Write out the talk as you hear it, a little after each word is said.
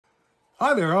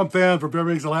Hi there, I'm Penn from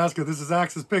Fairbanks, Alaska. This is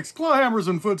Axis Picks, Clawhammers,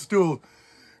 and Footstool.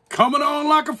 Coming on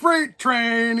like a freight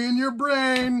train in your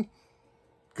brain.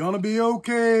 Gonna be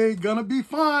okay, gonna be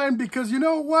fine, because you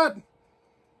know what?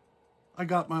 I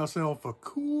got myself a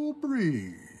cool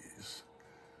breeze.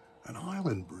 An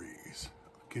island breeze.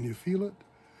 Can you feel it?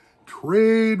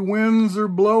 Trade winds are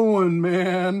blowing,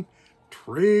 man.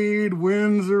 Trade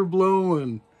winds are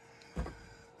blowing.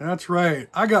 That's right.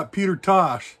 I got Peter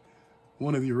Tosh,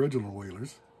 one of the original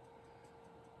Wailers.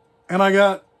 And I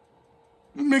got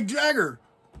Mick Jagger,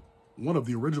 one of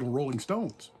the original Rolling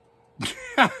Stones.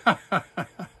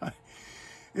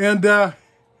 And back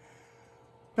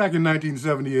in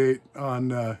 1978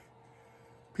 on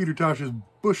Peter Tosh's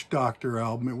Bush Doctor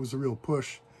album, it was a real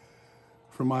push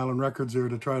from Island Records there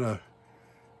to try to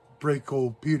break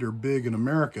old Peter big in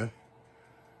America.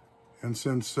 And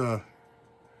since,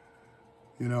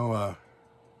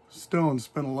 Stones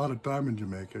spent a lot of time in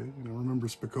Jamaica. Remember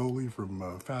Spicoli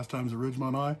from Fast Times at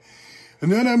Ridgemont High?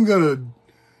 And then I'm going to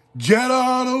jet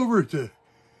on over to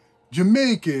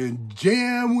Jamaica and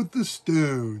jam with the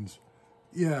Stones.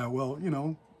 Yeah, well,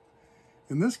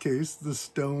 in this case, the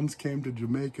Stones came to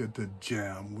Jamaica to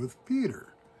jam with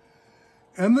Peter.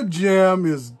 And the jam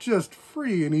is just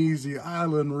free and easy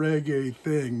island reggae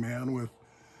thing, man, with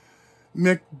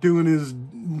Mick doing his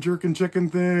jerkin' chicken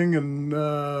thing and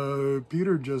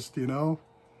Peter just,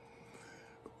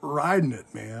 riding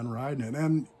it, man, riding it.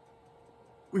 And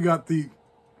we got the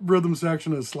rhythm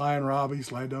section of Sly and Robbie,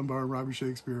 Sly Dunbar and Robbie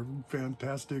Shakespeare.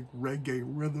 Fantastic reggae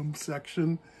rhythm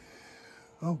section.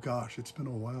 Oh gosh, it's been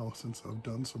a while since I've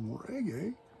done some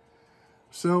reggae.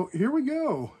 So here we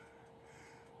go.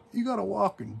 You gotta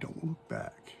walk and don't look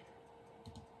back.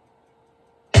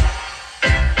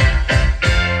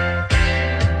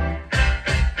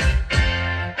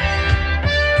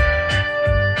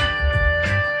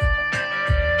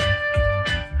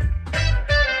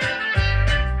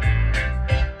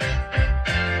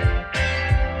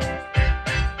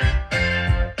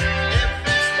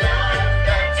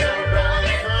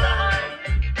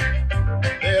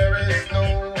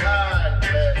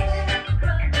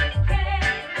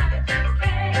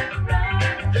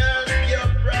 There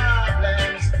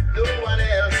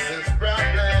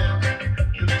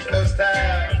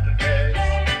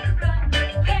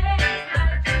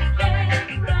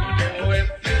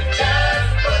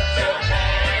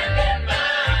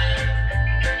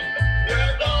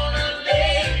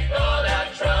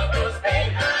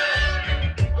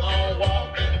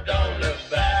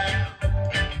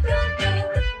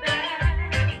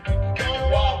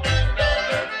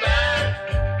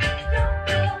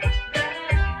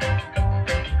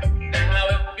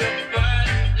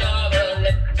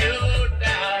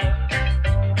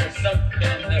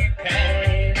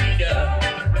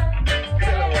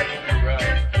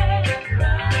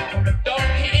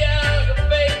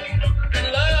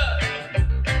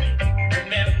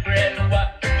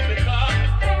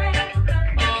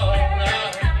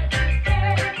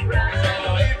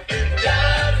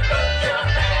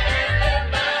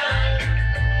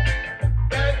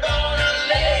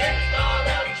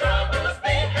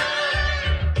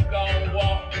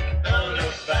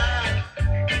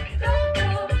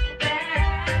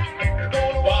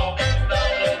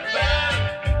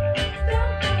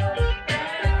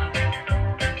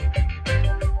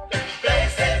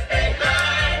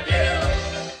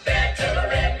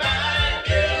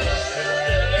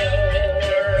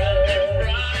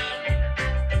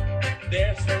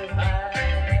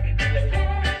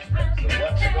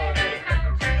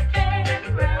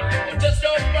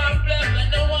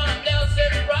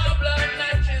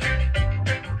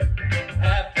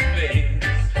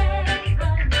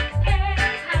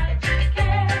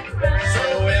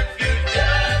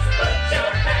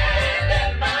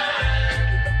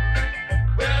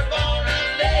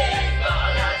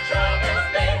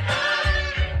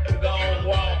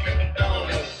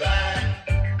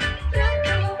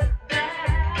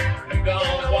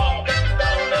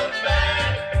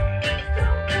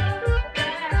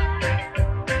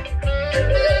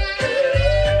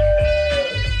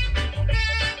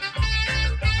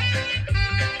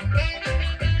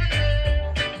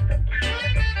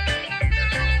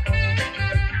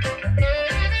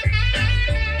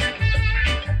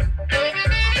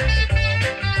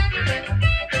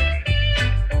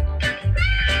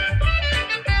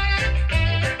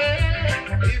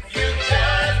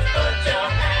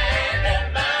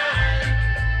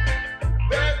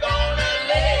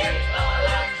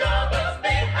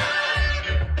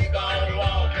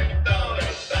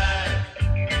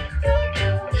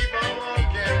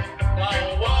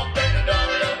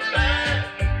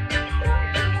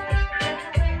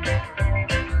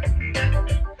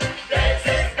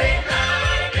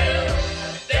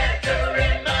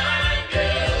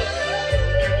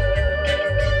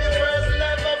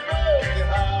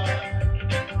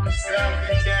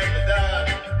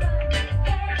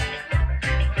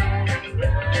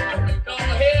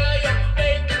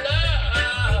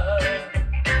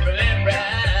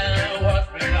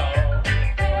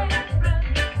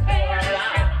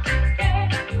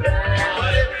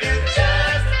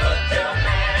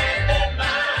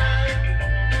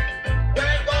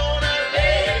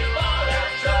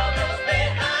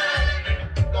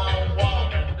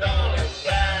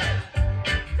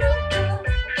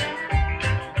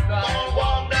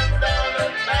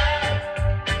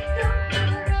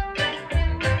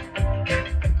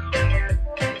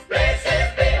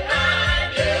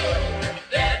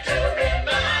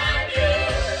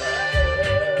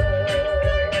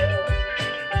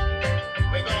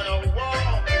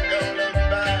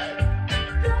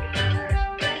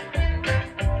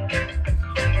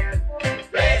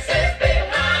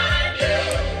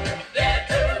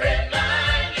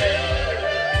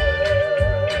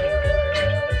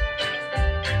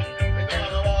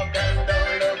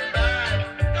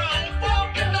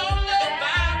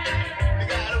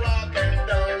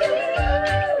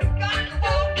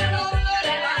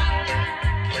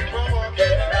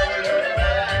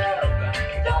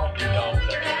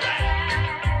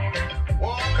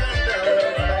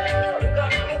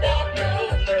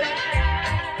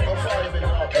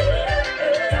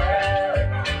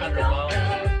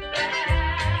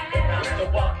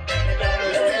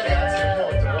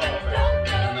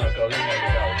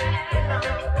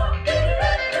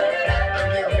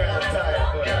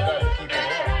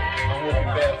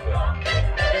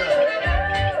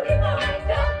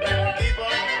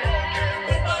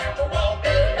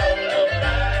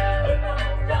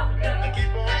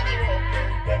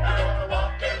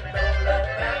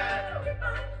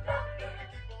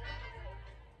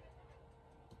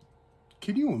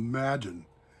can you imagine?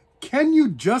 Can you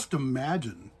just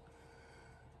imagine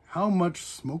how much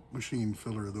smoke machine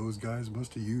filler those guys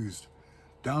must have used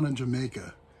down in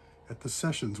Jamaica at the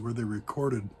sessions where they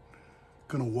recorded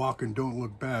Gonna Walk and Don't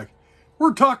Look Back?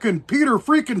 We're talking Peter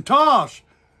freaking Tosh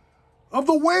of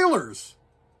the Wailers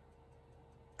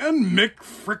and Mick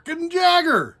frickin'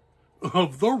 Jagger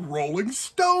of the Rolling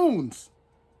Stones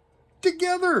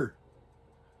together.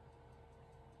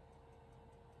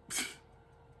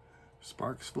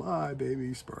 Sparks fly,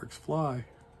 baby, sparks fly.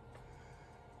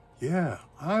 Yeah,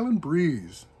 Island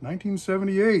Breeze,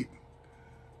 1978.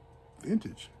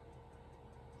 Vintage.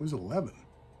 I was 11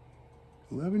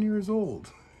 years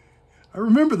old. I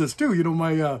remember this too. You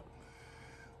know,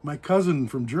 my cousin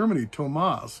from Germany,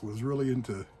 Thomas, was really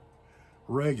into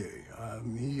reggae.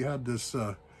 He had this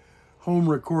home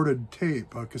recorded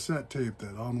tape, a cassette tape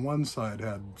that on one side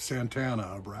had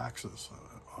Santana, Abraxas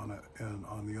on it, and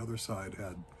on the other side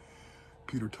had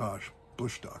Peter Tosh,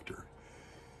 Bush Doctor.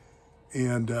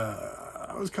 And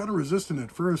I was kind of resistant at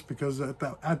first because at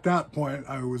that point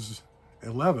I was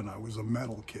 11. I was a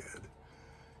metal kid.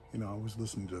 You know, I was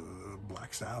listening to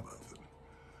Black Sabbath and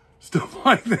stuff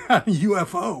like that,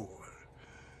 UFO.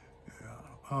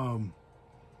 Yeah.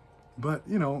 But,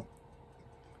 you know,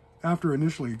 after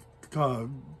initially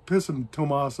pissing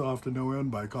Tomas off to no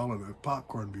end by calling it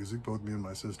popcorn music, both me and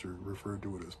my sister referred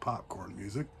to it as popcorn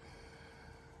music,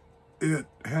 it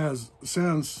has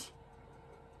since,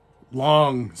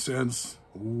 long since,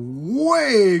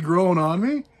 way grown on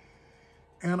me.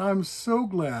 And I'm so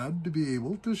glad to be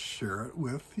able to share it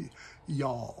with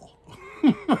y'all.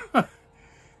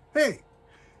 Hey,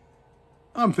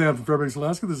 I'm Fan from Fairbanks,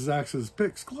 Alaska. This is Axe's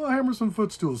Picks, Clawhammers, and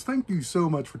Footstools. Thank you so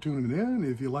much for tuning in.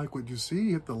 If you like what you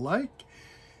see, hit the like.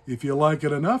 If you like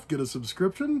it enough, get a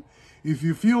subscription. If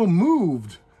you feel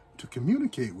moved to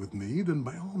communicate with me, then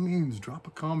by all means, drop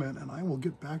a comment and I will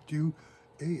get back to you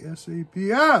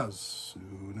ASAP as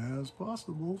soon as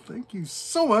possible. Thank you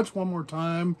so much one more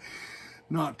time.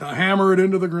 Not to hammer it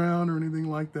into the ground or anything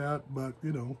like that, but,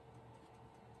 you know,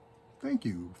 thank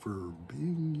you for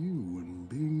being you and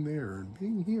being there and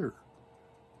being here.